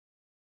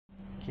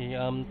Okay,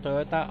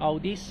 Toyota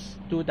Altis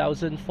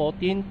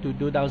 2014 to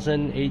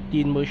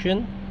 2018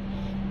 version,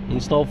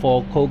 installed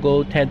for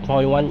Cogoo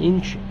 10.1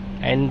 inch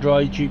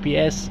Android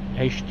GPS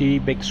HD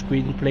big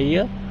screen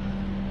player,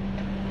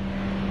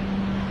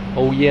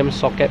 OEM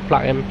socket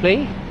plug and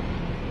play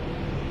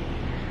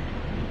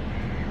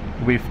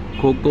with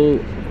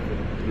Cogoo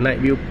Night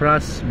View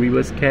Plus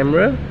reverse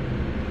camera.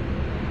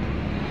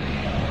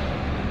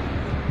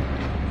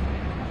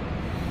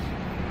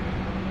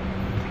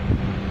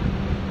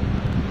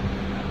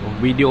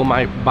 Video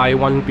might buy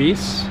one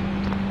piece.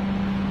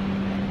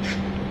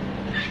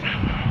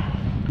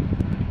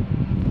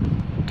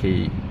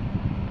 Okay,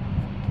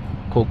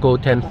 Cogoo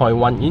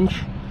 10.1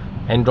 inch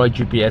Android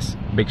GPS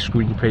big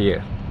screen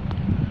player.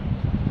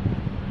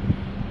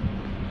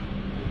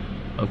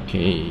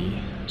 Okay,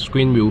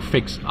 screen will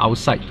fix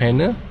outside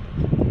panel.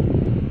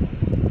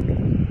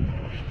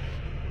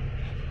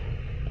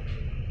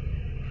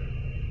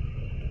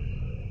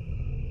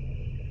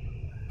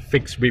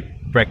 Fixed with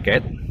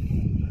bracket.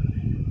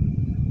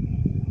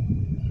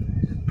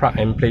 Plug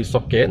and play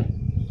socket.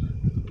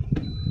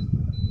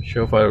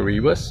 Show for a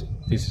reverse.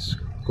 This is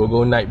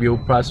Cogoo Night View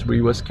Plus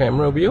reverse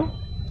camera view.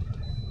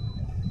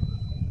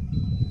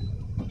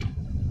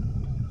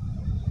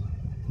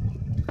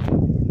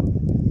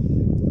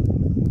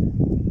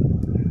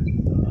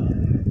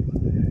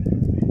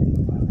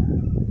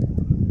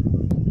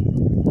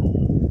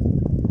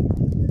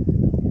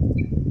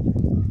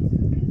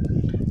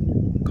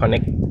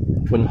 Connect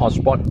phone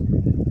hotspot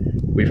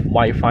with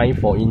Wi-Fi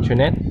for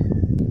internet.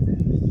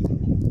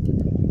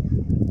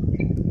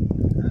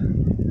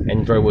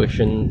 Android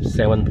version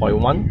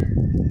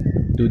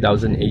 7.1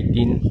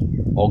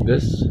 2018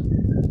 August.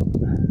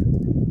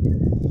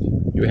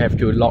 You have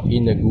to log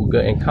in a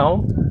Google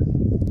account,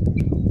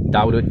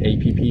 download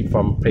app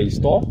from Play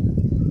Store,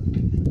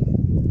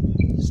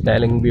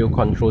 steering wheel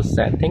control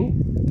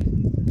setting,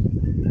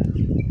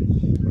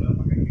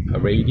 a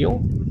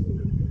radio,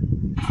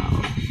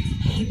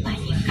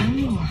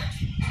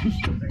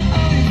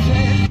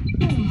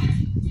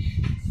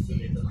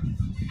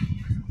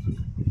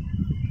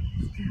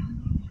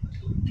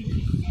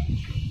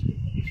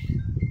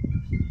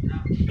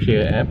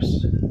 clear apps,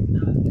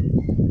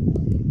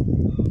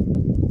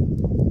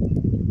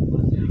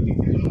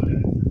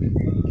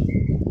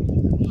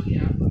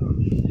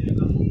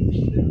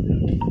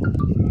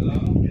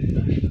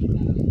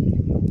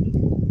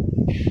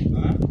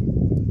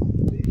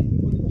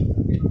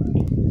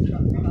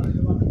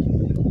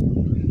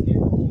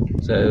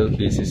 so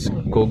this is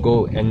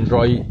Cogoo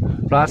Android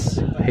Plus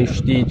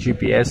HD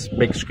GPS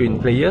big screen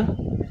player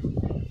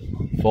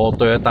for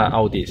Toyota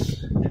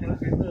Altis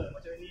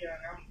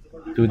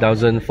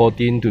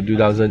 2014 to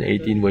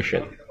 2018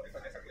 version.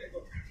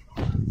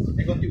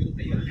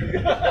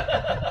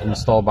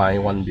 Installed by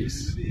one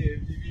piece.